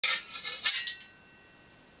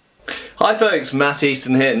Hi folks, Matt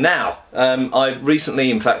Easton here. Now, I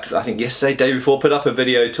recently, in fact I think yesterday, day before, put up a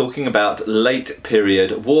video talking about late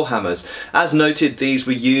period warhammers. As noted, these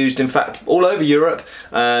were used in fact all over Europe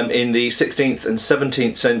in the 16th and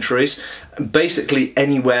 17th centuries, basically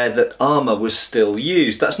anywhere that armour was still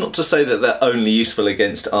used. That's not to say that they're only useful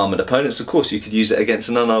against armoured opponents. Of course you could use it against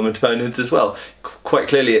an unarmoured opponent as well. Quite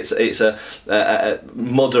clearly it's a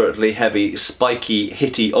moderately heavy, spiky,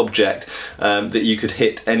 hitty object that you could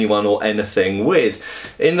hit anyone or anything with.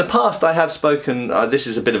 In the past I have spoken, this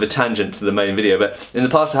is a bit of a tangent to the main video, but in the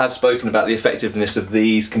past I have spoken about the effectiveness of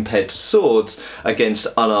these compared to swords against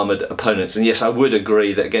unarmoured opponents, and yes, I would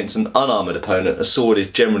agree that against an unarmoured opponent a sword is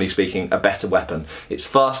generally speaking a better weapon. It's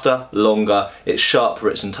faster, longer, it's sharp for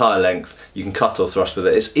its entire length, you can cut or thrust with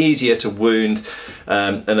it, it's easier to wound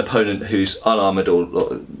an opponent who's unarmoured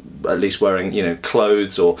or at least wearing, you know,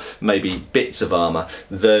 clothes or maybe bits of armour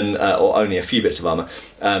than, or only a few bits of armour,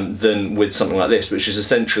 than with something like this, which is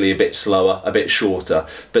essentially a bit slower, a bit shorter.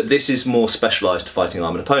 But this is more specialised to fighting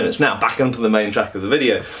armoured opponents. Now, back onto the main track of the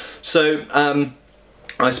video. So,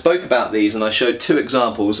 I spoke about these and I showed two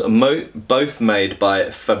examples, both made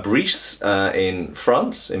by Fabrice in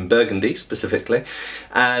France, in Burgundy specifically,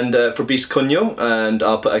 and Fabrice Cognot, and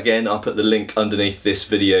I'll put the link underneath this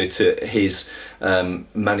video to his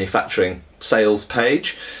manufacturing sales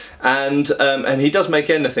page. And he does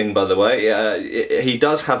make anything, by the way. He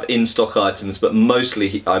does have in-stock items, but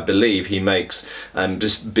mostly I believe he makes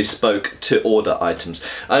just bespoke to-order items.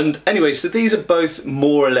 And anyway, so these are both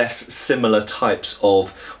more or less similar types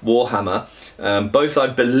of warhammer. Both, I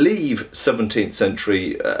believe, 17th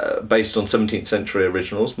century, based on 17th century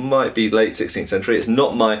originals, might be late 16th century. It's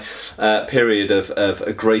not my period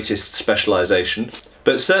of greatest specialisation.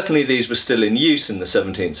 But certainly these were still in use in the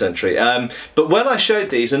 17th century. But when I showed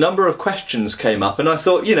these, a number of questions came up, and I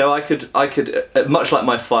thought, you know, I could, much like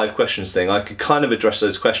my 5 questions thing, I could kind of address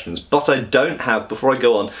those questions. But I don't have, before I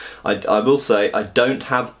go on, I will say I don't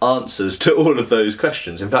have answers to all of those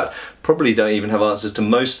questions. In fact, probably don't even have answers to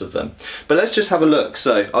most of them. But let's just have a look.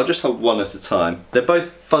 So I'll just hold one at a time. They're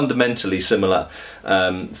both fundamentally similar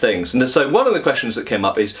things. And so one of the questions that came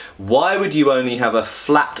up is, why would you only have a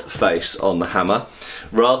flat face on the hammer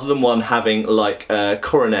rather than one having like a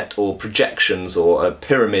coronet or projections or a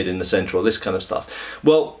pyramid in the centre or this kind of stuff?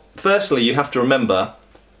 Well, firstly, you have to remember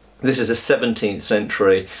this is a 17th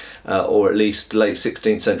century or at least late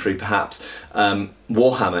 16th century perhaps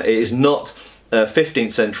warhammer. It is not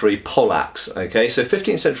 15th century poleaxe. Okay, so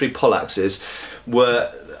 15th century poleaxes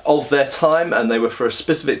were of their time and they were for a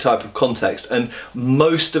specific type of context, and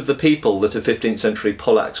most of the people that a 15th century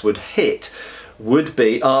poleaxe would hit would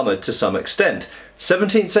be armoured to some extent.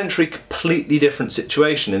 17th century, completely different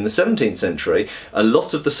situation. In the 17th century, a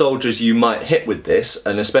lot of the soldiers you might hit with this,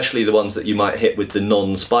 and especially the ones that you might hit with the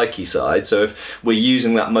non-spiky side, so if we're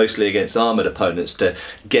using that mostly against armoured opponents to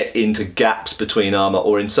get into gaps between armour,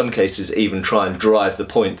 or in some cases even try and drive the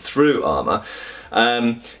point through armour,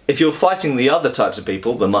 if you're fighting the other types of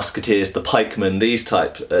people, the musketeers, the pikemen, these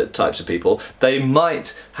types of people, they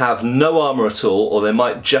might have no armour at all, or they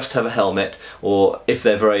might just have a helmet, or if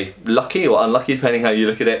they're very lucky or unlucky, depending how you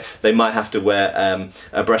look at it, they might have to wear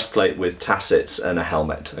a breastplate with tassets and a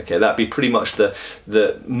helmet. Okay, that'd be pretty much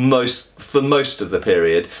for most of the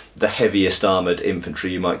period, the heaviest armoured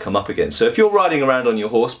infantry you might come up against. So if you're riding around on your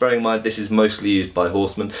horse, bearing in mind this is mostly used by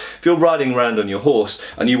horsemen, if you're riding around on your horse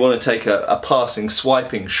and you want to take a passing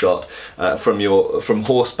swiping shot from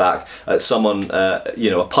horseback at someone, you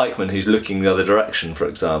know, a pikeman who's looking the other direction, for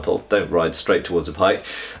example, don't ride straight towards a pike,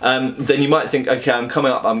 then you might think, okay, I'm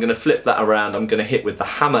coming up, I'm going to flip that around, I'm going to hit with the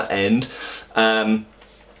hammer end, and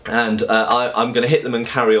I'm going to hit them and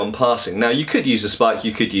carry on passing. Now, you could use a spike,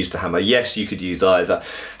 you could use the hammer, yes, you could use either.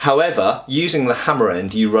 However, using the hammer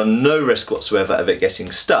end, you run no risk whatsoever of it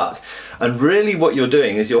getting stuck, and really what you're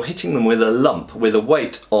doing is you're hitting them with a lump, with a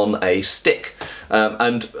weight on a stick.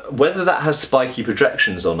 And whether that has spiky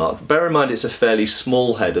projections or not, bear in mind it's a fairly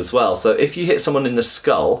small head as well, so if you hit someone in the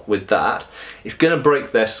skull with that, it's going to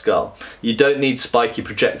break their skull. You don't need spiky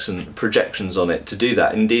projections on it to do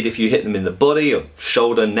that. Indeed, if you hit them in the body or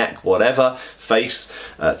shoulder, neck, whatever, face,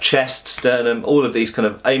 chest, sternum, all of these kind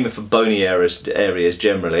of aiming for bony areas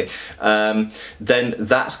generally, then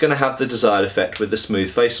that's going to have the desired effect with the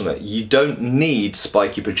smooth face on it. You don't need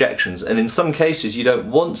spiky projections, and in some cases you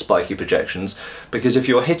don't want spiky projections, because if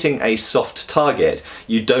you're hitting a soft target,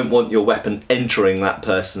 you don't want your weapon entering that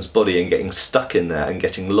person's body and getting stuck in there and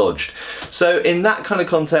getting lodged. So in that kind of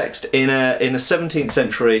context, in a 17th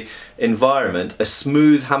century environment, a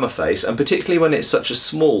smooth hammer face, and particularly when it's such a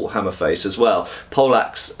small hammer face as well.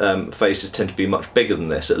 Poleaxe faces tend to be much bigger than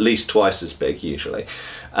this, at least twice as big usually.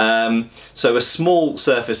 So a small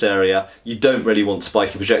surface area, you don't really want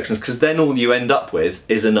spiky projections, because then all you end up with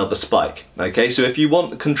is another spike. Okay, so if you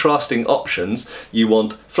want contrasting options, you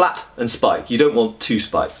want flat and spike. You don't want two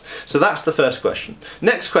spikes. So that's the first question.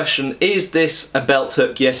 Next question, is this a belt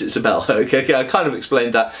hook? Yes, it's a belt hook. Okay, I kind of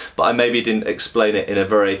explained that, but I maybe didn't explain it in a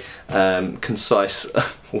very concise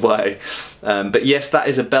way. But yes, that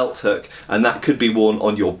is a belt hook, and that could be worn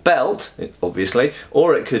on your belt, obviously,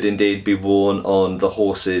 or it could indeed be worn on the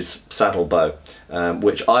horse's saddle bow,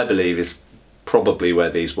 which I believe is probably where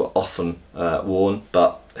these were often worn,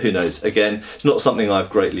 but who knows. Again, it's not something I've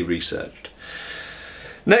greatly researched.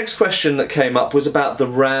 Next question that came up was about the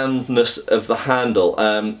roundness of the handle.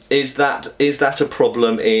 Is that a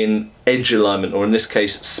problem in edge alignment, or in this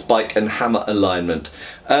case spike and hammer alignment?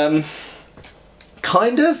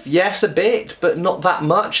 Kind of, yes, a bit, but not that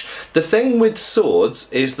much. The thing with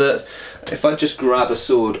swords is that if I just grab a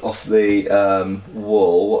sword off the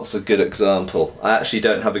wall, what's a good example? I actually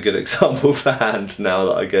don't have a good example to hand now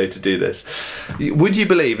that I go to do this. Would you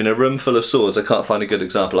believe in a room full of swords I can't find a good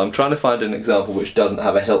example? I'm trying to find an example which doesn't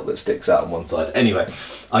have a hilt that sticks out on one side. Anyway,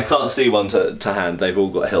 I can't see one to hand. They've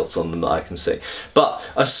all got hilts on them that I can see. But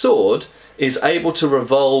a sword is able to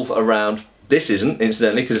revolve around. This isn't,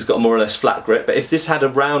 incidentally, because it's got a more or less flat grip, but if this had a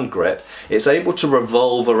round grip, it's able to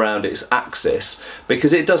revolve around its axis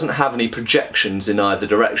because it doesn't have any projections in either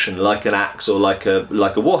direction, like an axe or like a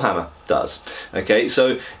warhammer does. Okay,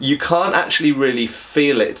 so you can't actually really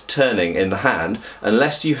feel it turning in the hand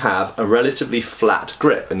unless you have a relatively flat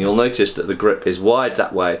grip, and you'll notice that the grip is wide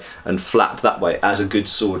that way and flat that way, as a good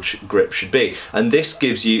sword grip should be, and this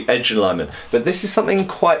gives you edge alignment. But this is something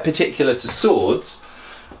quite particular to swords.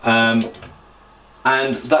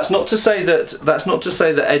 And that's not to say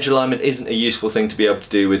that edge alignment isn't a useful thing to be able to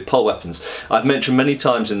do with pole weapons. I've mentioned many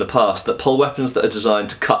times in the past that pole weapons that are designed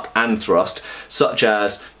to cut and thrust, such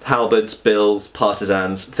as halberds, bills,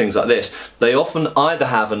 partisans, things like this, they often either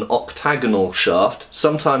have an octagonal shaft,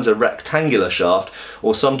 sometimes a rectangular shaft,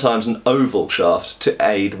 or sometimes an oval shaft to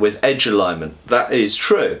aid with edge alignment. That is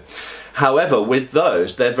true. However, with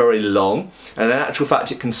those, they're very long, and in actual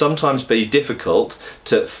fact it can sometimes be difficult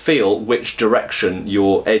to feel which direction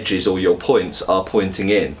your edges or your points are pointing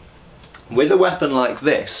in. With a weapon like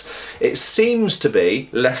this, it seems to be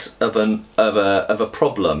less of a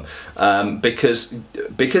problem because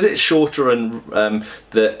it's shorter and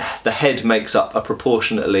the head makes up a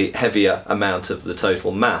proportionately heavier amount of the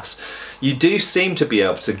total mass. You do seem to be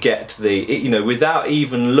able to get without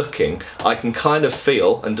even looking, I can kind of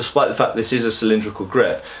feel, and despite the fact this is a cylindrical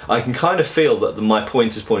grip, I can kind of feel that my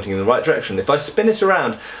point is pointing in the right direction. If I spin it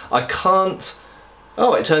around, I can't.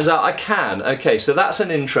 Oh, it turns out I can. Okay, so that's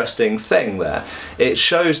an interesting thing there. It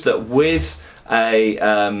shows that with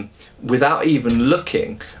without even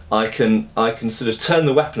looking, I can sort of turn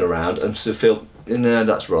the weapon around and sort of feel, no,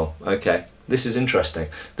 that's wrong. Okay. This is interesting.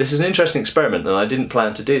 This is an interesting experiment, and I didn't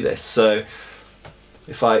plan to do this. So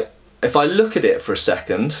if I look at it for a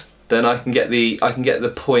second, then I can get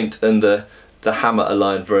the point and the hammer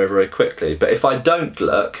aligned very, very quickly. But if I don't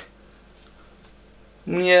look,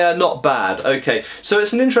 yeah, not bad. Okay, so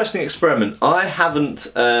it's an interesting experiment. I haven't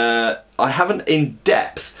in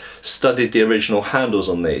depth studied the original handles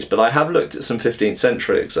on these, but I have looked at some 15th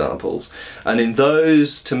century examples, and in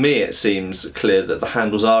those, to me, it seems clear that the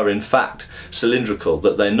handles are in fact cylindrical,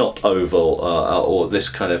 that they're not oval or this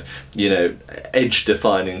kind of, edge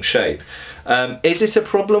defining shape. Is it a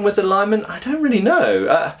problem with alignment? I don't really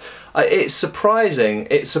know. It's surprising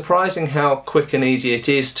how quick and easy it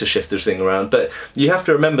is to shift this thing around, but you have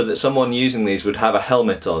to remember that someone using these would have a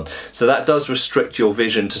helmet on, so that does restrict your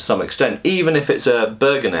vision to some extent. Even if it's a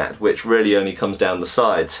burgonet, which really only comes down the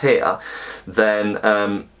sides here,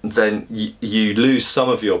 then you lose some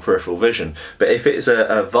of your peripheral vision. But if it's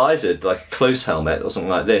a visored, like a close helmet or something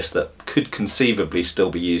like this, that could conceivably still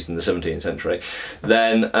be used in the 17th century,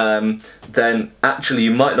 then actually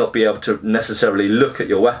you might not be able to necessarily look at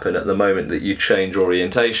your weapon at the moment that you change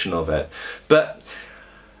orientation of it. But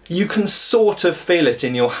you can sort of feel it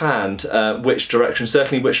in your hand, which direction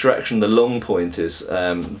the long point is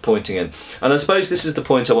pointing in. And I suppose this is the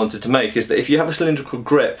point I wanted to make, is that if you have a cylindrical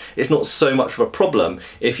grip, it's not so much of a problem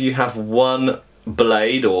if you have one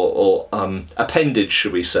blade or appendage,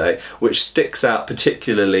 should we say, which sticks out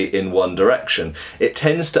particularly in one direction. It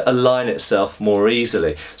tends to align itself more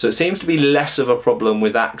easily. So it seems to be less of a problem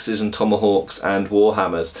with axes and tomahawks and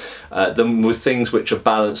warhammers than with things which are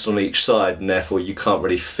balanced on each side, and therefore you can't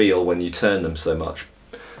really feel when you turn them so much.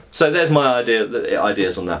 So there's my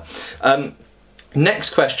ideas on that.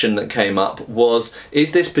 Next question that came up was,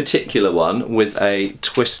 is this particular one with a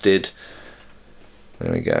twisted,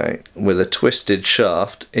 there we go, with a twisted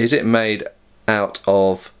shaft, is it made out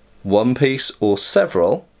of one piece or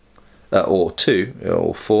several, or two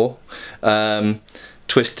or four,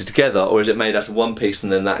 twisted together, or is it made out of one piece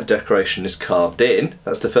and then that decoration is carved in?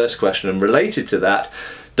 That's the first question. And related to that,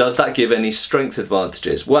 does that give any strength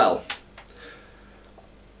advantages? Well,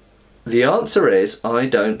 the answer is, I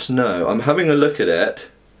don't know. I'm having a look at it,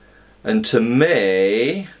 and to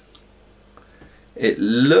me, it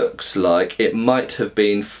looks like it might have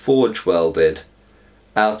been forge welded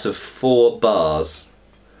out of 4 bars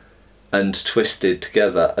and twisted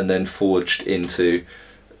together and then forged into,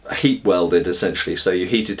 heat welded essentially. So you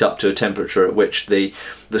heat it up to a temperature at which the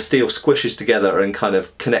steel squishes together and kind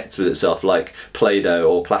of connects with itself like Play-Doh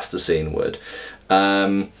or plasticine would.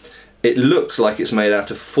 It looks like it's made out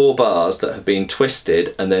of 4 bars that have been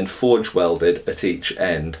twisted and then forge welded at each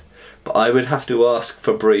end. But I would have to ask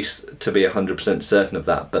Fabrice to be 100% certain of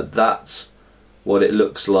that, but that's what it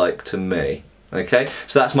looks like to me. Okay,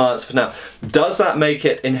 so that's my answer for now. Does that make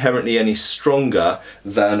it inherently any stronger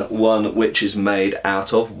than one which is made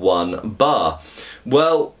out of 1 bar?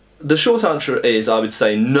 Well, the short answer is, I would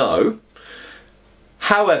say no.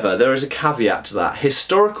 However, there is a caveat to that.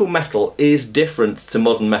 Historical metal is different to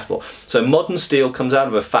modern metal. So modern steel comes out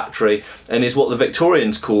of a factory and is what the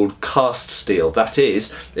Victorians called cast steel. That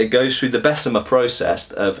is, it goes through the Bessemer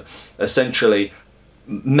process of essentially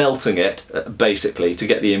melting it, basically, to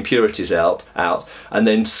get the impurities out and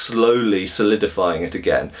then slowly solidifying it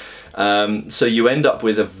again. So you end up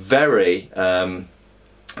with a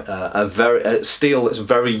steel that's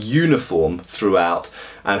very uniform throughout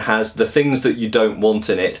and has the things that you don't want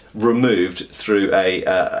in it removed through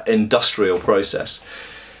a industrial process.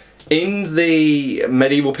 In the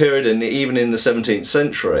medieval period and even in the 17th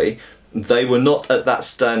century, they were not at that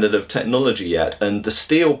standard of technology yet, and the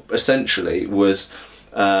steel essentially was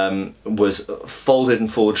folded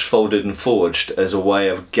and forged as a way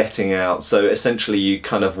of getting out. So essentially you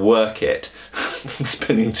kind of work it,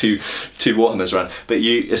 spinning two warhammers around, but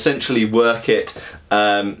you essentially work it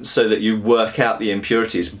so that you work out the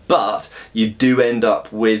impurities, but you do end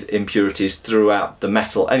up with impurities throughout the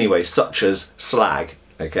metal anyway, such as slag.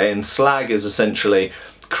 Okay, and slag is essentially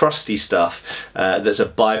crusty stuff that's a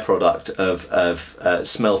byproduct of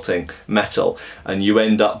smelting metal, and you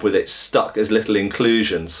end up with it stuck as little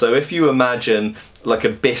inclusions. So if you imagine like a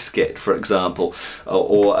biscuit, for example,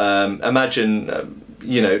 or imagine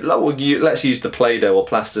you know, let's use the Play-Doh or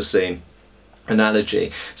plasticine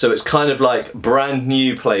analogy. So it's kind of like brand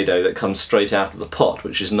new Play-Doh that comes straight out of the pot,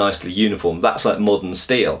 which is nicely uniform. That's like modern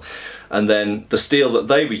steel. And then the steel that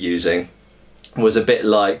they were using was a bit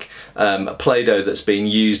like Play-Doh that's been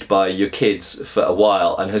used by your kids for a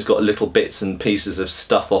while and has got little bits and pieces of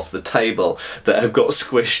stuff off the table that have got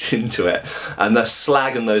squished into it, and the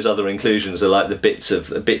slag and those other inclusions are like the bits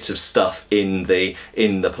of stuff in the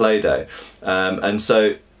Play-Doh, and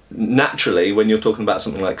so naturally, when you're talking about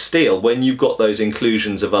something like steel, when you've got those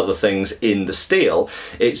inclusions of other things in the steel,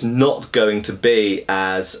 it's not going to be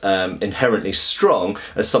as inherently strong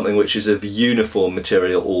as something which is of uniform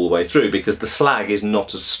material all the way through, because the slag is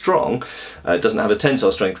not as strong, it doesn't have a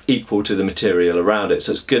tensile strength equal to the material around it,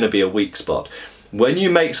 so it's going to be a weak spot. When you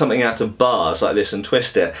make something out of bars like this and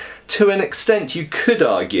twist it, to an extent you could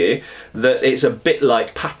argue that it's a bit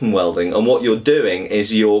like pattern welding, and what you're doing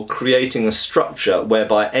is you're creating a structure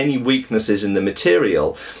whereby any weaknesses in the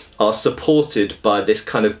material are supported by this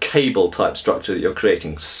kind of cable type structure that you're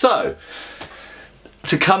creating. So,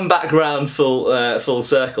 to come back around full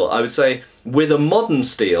circle, I would say with a modern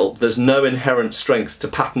steel there's no inherent strength to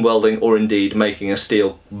pattern welding or indeed making a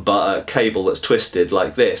steel cable that's twisted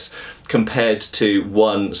like this compared to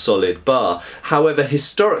one solid bar. However,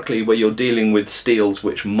 historically, where you're dealing with steels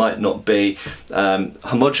which might not be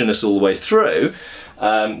homogeneous all the way through,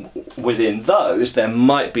 within those there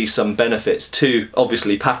might be some benefits to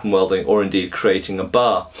obviously pattern welding or indeed creating a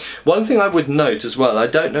bar. One thing I would note as well, I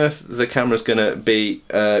don't know if the camera's going to be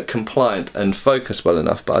compliant and focus well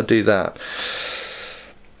enough, but I'll do that.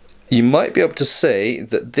 You might be able to see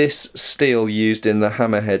that this steel used in the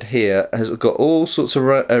hammerhead here has got all sorts of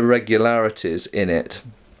irregularities in it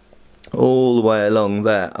all the way along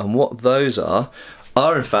there, and what those are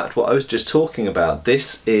in fact what I was just talking about.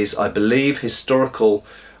 This is, I believe, historical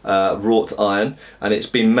wrought iron, and it's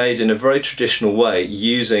been made in a very traditional way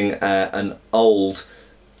using an old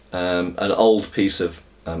piece of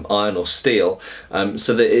iron or steel,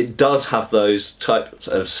 so that it does have those types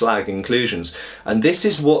of slag inclusions. And this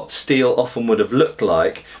is what steel often would have looked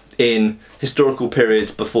like in historical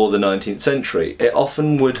periods before the 19th century, it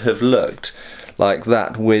often would have looked like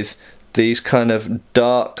that, with these kind of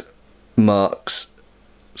dark marks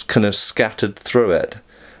kind of scattered through it.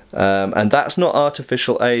 And that's not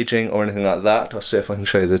artificial aging or anything like that. I'll see if I can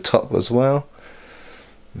show you the top as well.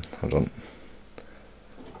 Hold on.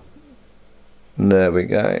 There we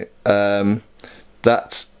go.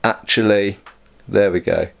 That's actually, there we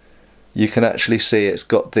go. You can actually see it's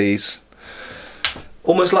got these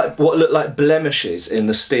almost like what look like blemishes in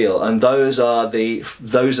the steel, and those are the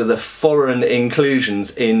foreign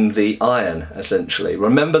inclusions in the iron, essentially.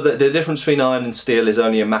 Remember that the difference between iron and steel is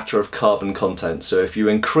only a matter of carbon content. So if you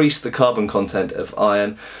increase the carbon content of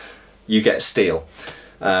iron, you get steel.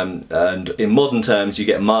 And in modern terms you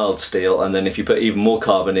get mild steel, and then if you put even more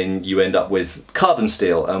carbon in, you end up with carbon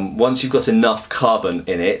steel. And once you've got enough carbon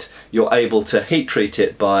in it, you're able to heat treat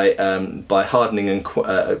it by hardening and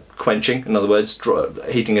quenching. In other words,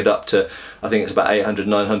 heating it up to, I think it's about 800,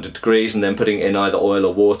 900 degrees, and then putting it in either oil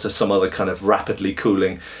or water, some other kind of rapidly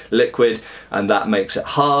cooling liquid, and that makes it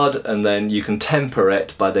hard. And then you can temper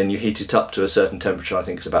it by, then you heat it up to a certain temperature, I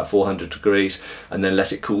think it's about 400 degrees, and then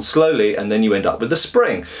let it cool slowly, and then you end up with a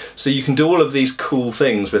spring. So you can do all of these cool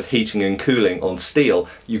things with heating and cooling on steel.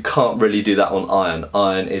 You can't really do that on iron.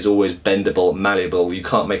 Iron is always bendable, malleable. You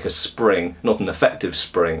can't make a spring, not an effective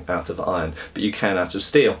spring, out of iron, but you can out of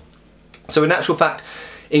steel. So in actual fact,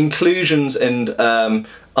 inclusions and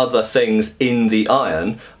other things in the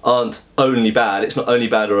iron aren't only bad. It's not only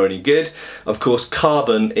bad or only good. Of course,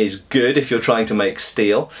 carbon is good if you're trying to make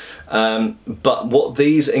steel, but what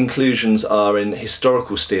these inclusions are in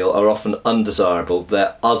historical steel are often undesirable.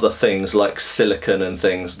 They're other things like silicon and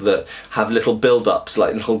things that have little build-ups,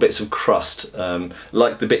 like little bits of crust,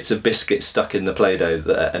 like the bits of biscuit stuck in the Play-Doh,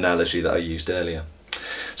 the analogy that I used earlier.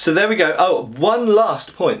 So there we go. Oh, one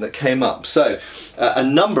last point that came up. So a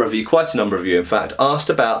number of you, quite a number of you in fact, asked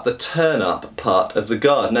about the turn-up part of the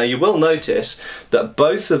guard. Now you will notice that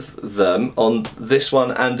both of them, on this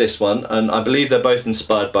one, and I believe they're both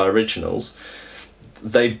inspired by originals,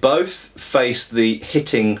 they both face the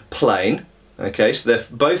hitting plane. Okay, so they're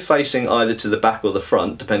both facing either to the back or the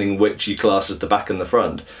front, depending which you class as the back and the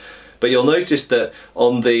front. But you'll notice that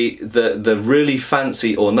on the really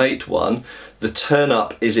fancy ornate one, the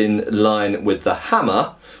turn-up is in line with the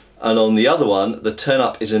hammer, and on the other one, the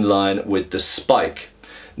turn-up is in line with the spike.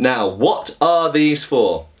 Now, what are these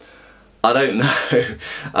for? I don't know.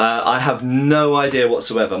 I have no idea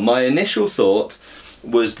whatsoever. My initial thought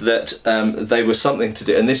was that they were something to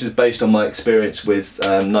do, and this is based on my experience with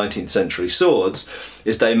 19th century swords,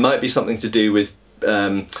 is they might be something to do with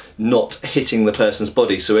not hitting the person's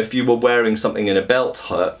body. So if you were wearing something in a belt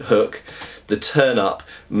hook, the turn up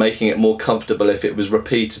making it more comfortable if it was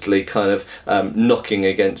repeatedly kind of knocking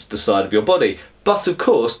against the side of your body. But of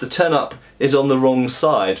course the turn up is on the wrong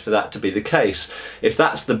side for that to be the case. If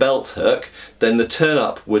that's the belt hook, then the turn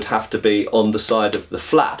up would have to be on the side of the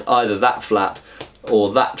flat, either that flat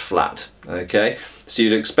or that flat. Okay, so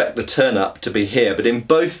you'd expect the turn up to be here, but in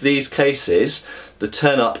both these cases the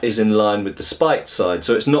turn up is in line with the spiked side,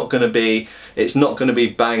 so it's not going to be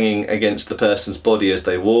banging against the person's body as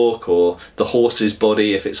they walk, or the horse's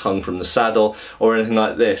body if it's hung from the saddle, or anything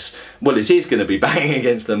like this. Well, it is going to be banging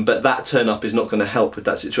against them, but that turn up is not going to help with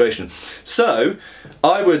that situation. So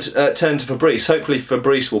I would turn to Fabrice. Hopefully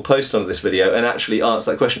Fabrice will post on this video and actually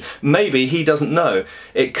answer that question. Maybe he doesn't know.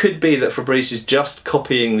 It could be that Fabrice is just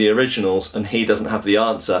copying the originals and he doesn't have the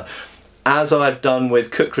answer. As I've done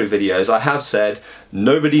with cookery videos, I have said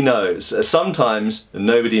nobody knows. Sometimes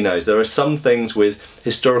nobody knows. There are some things with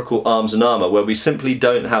historical arms and armour where we simply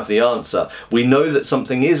don't have the answer. We know that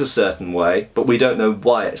something is a certain way, but we don't know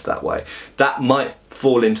why it's that way. That might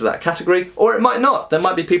fall into that category, or it might not. There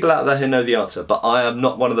might be people out there who know the answer, but I am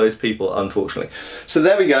not one of those people, unfortunately. So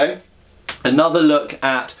there we go. Another look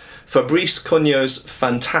at Fabrice Cognot's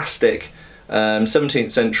fantastic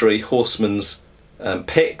 17th century horseman's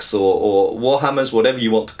picks or warhammers, whatever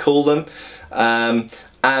you want to call them,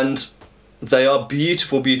 and they are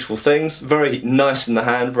beautiful, beautiful things, very nice in the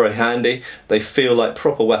hand, very handy. They feel like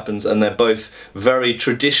proper weapons, and they're both very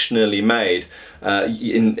traditionally made,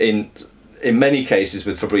 in many cases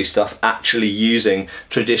with Fabrice stuff, actually using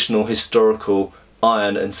traditional historical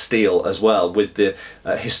iron and steel as well, with the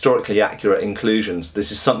historically accurate inclusions.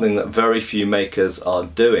 This is something that very few makers are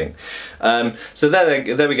doing. So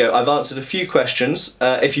there we go. I've answered a few questions.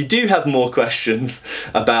 If you do have more questions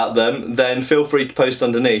about them, then feel free to post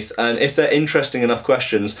underneath, and if they're interesting enough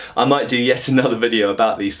questions, I might do yet another video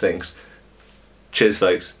about these things. Cheers,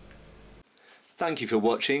 folks. Thank you for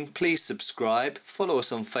watching. Please subscribe, follow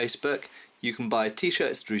us on Facebook. You can buy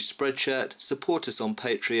t-shirts through Spreadshirt, support us on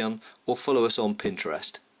Patreon, or follow us on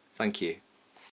Pinterest. Thank you.